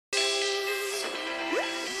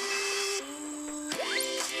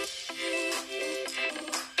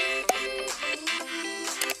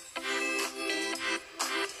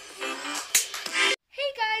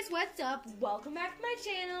up? Welcome back to my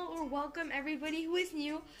channel, or welcome everybody who is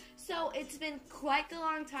new. So it's been quite a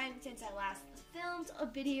long time since I last filmed a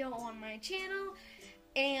video on my channel,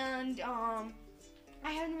 and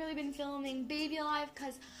I haven't really been filming Baby Alive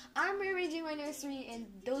because I'm rearranging my nursery and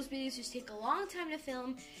those videos just take a long time to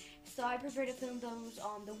film, so I prefer to film those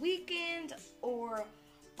on the weekend or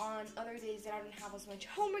on other days that I don't have as much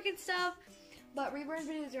homework and stuff. But reborn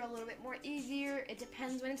videos are a little bit more easier. It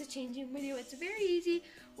depends when it's a changing video. It's very easy.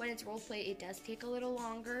 When it's roleplay, it does take a little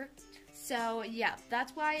longer. So yeah,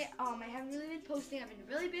 that's why I haven't really been posting. I've been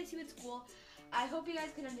really busy with school. I hope you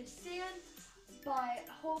guys can understand, but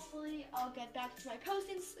hopefully I'll get back to my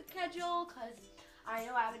posting schedule because I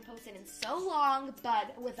know I haven't posted in so long.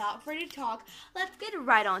 But without further talk, let's get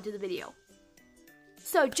right on to the video.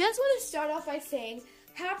 So just want to start off by saying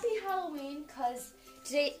Happy Halloween, because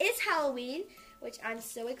today is Halloween, which I'm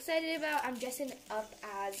so excited about. I'm dressing up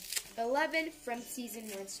as 11 from season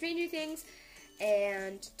 1 Stranger Things,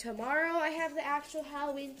 and tomorrow I have the actual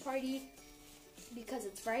Halloween party because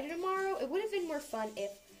it's Friday tomorrow. It would have been more fun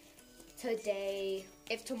if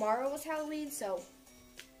tomorrow was Halloween, so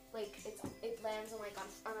like it lands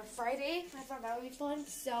on a Friday. I thought that would be fun.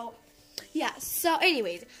 So yeah, so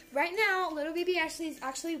anyways, right now little baby Ashley is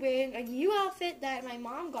actually wearing a new outfit that my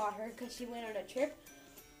mom got her because she went on a trip.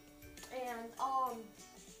 And I'll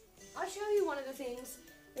show you one of the things,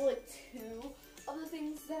 well, like two of the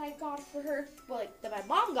things that I got for her, well, like that my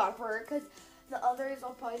mom got for her, because the others I'll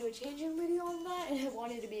probably do a changing video on that, and I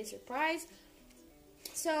wanted to be a surprise.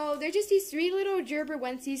 So they're just these three little Gerber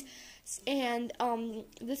onesies, and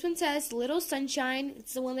this one says Little Sunshine.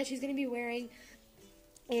 It's the one that she's gonna be wearing,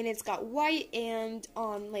 and it's got white and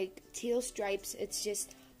like teal stripes. It's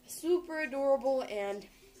just super adorable. And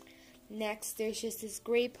next, there's just this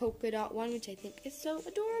gray polka dot one, which I think is so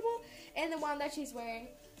adorable. And the one that she's wearing,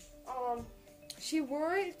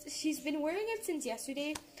 she's been wearing it since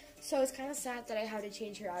yesterday, so it's kind of sad that I had to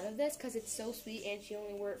change her out of this because it's so sweet and she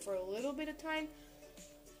only wore it for a little bit of time.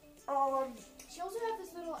 She also had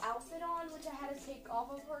this little outfit on, which I had to take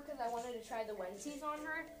off of her because I wanted to try the onesies on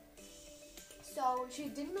her. So she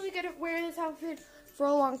didn't really get to wear this outfit for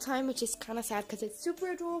a long time, which is kind of sad because it's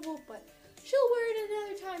super adorable, but she'll wear it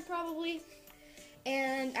another time probably.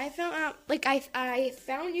 And I found out, like, I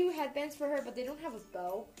found new headbands for her, but they don't have a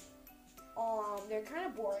bow. They're kind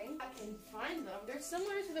of boring. I can find them. They're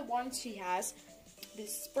similar to the ones she has.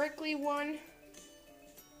 This sparkly one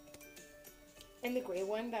and the gray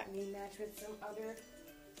one that may match with some other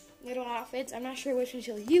little outfits. I'm not sure which one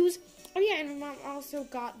she'll use. Oh yeah, and my mom also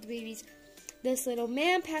got the babies this little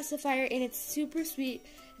man pacifier, and it's super sweet.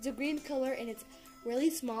 It's a green color, and it's really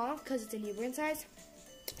small because it's a newborn size.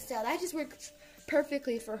 So that just worked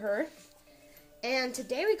perfectly for her. And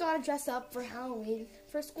today we got to dress up for Halloween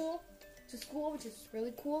to school, which is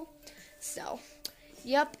really cool. So,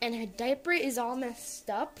 yep, and her diaper is all messed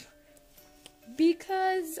up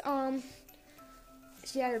because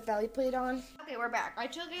she had her belly plate on. Okay, we're back. I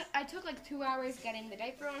took like 2 hours getting the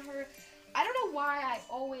diaper on her. I don't know why I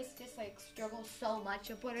always just like struggle so much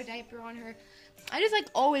to put a diaper on her. I just like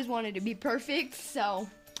always wanted to be perfect, so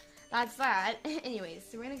that's that. Anyways,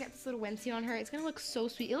 so we're gonna get this little onesie on her. It's gonna look so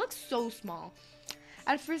sweet. It looks so small.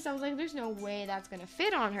 At first I was like, there's no way that's gonna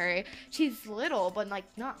fit on her. She's little, but like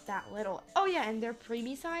not that little. Oh yeah, and they're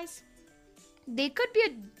preemie size. They could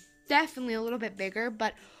be definitely a little bit bigger,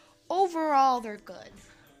 but overall they're good.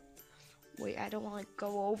 Wait, I don't want to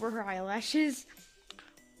go over her eyelashes.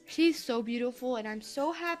 She's so beautiful, and I'm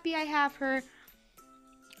so happy I have her.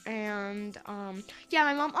 And yeah,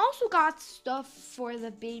 my mom also got stuff for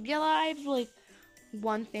the Baby Alive, like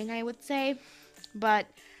one thing I would say, but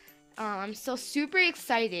I'm still super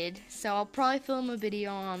excited, so I'll probably film a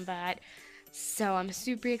video on that. So I'm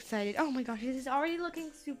super excited. Oh my gosh, this is already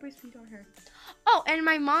looking super sweet on her. Oh, and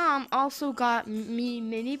my mom also got me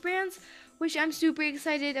mini brands, which I'm super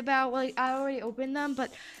excited about. Like, I already opened them,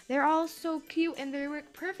 but they're all so cute and they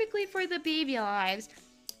work perfectly for the Baby Alives.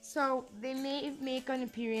 So they may make an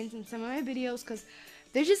appearance in some of my videos because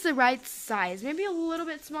they're just the right size. Maybe a little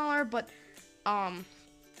bit smaller, but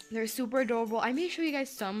they're super adorable. I may show you guys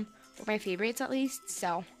some of my favorites at least.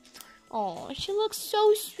 So, oh, she looks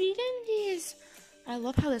so sweet in these. I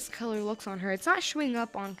love how this color looks on her. It's not showing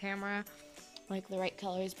up on camera like the right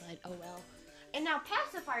colors, but oh well. And now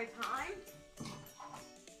pacifier time.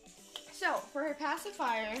 So for her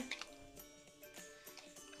pacifier,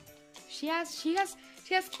 she has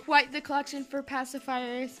quite the collection for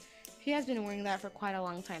pacifiers. She has been wearing that for quite a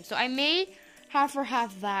long time. So I may have her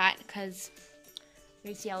have that because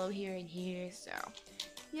there's yellow here and here. So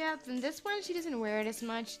yeah, and this one she doesn't wear it as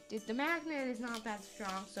much. The magnet is not that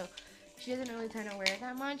strong, so She doesn't really tend to wear it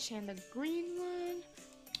that much. And the green one,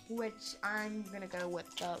 which I'm gonna go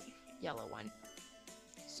with the yellow one.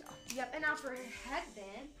 So, yep. And now for her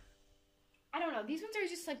headband, I don't know. These ones are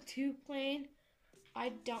just like too plain. I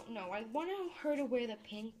don't know. I want her to wear the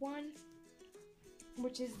pink one,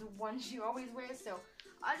 which is the one she always wears. So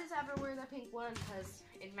I'll just have her wear the pink one because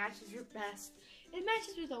it matches her best. It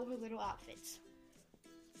matches with all her little outfits.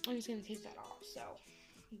 I'm just gonna take that off so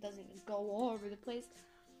it doesn't go all over the place.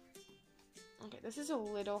 Okay, this is a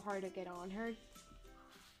little hard to get on her.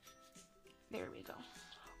 There we go.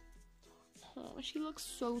 Oh, she looks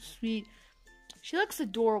so sweet. She looks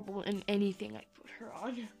adorable in anything I put her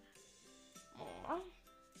on. Aww.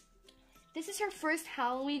 This is her first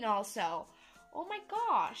Halloween also. Oh my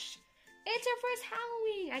gosh. It's her first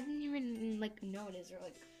Halloween. I didn't even notice or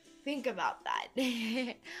think about that.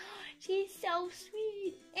 She's so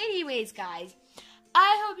sweet. Anyways, guys,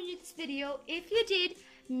 I hope you enjoyed this video. If you did,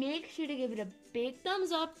 make sure to give it a big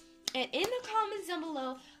thumbs up. And in the comments down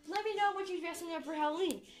below, let me know what you're dressing up for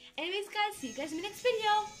Halloween. Anyways, guys, see you guys in the next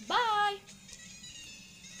video. Bye!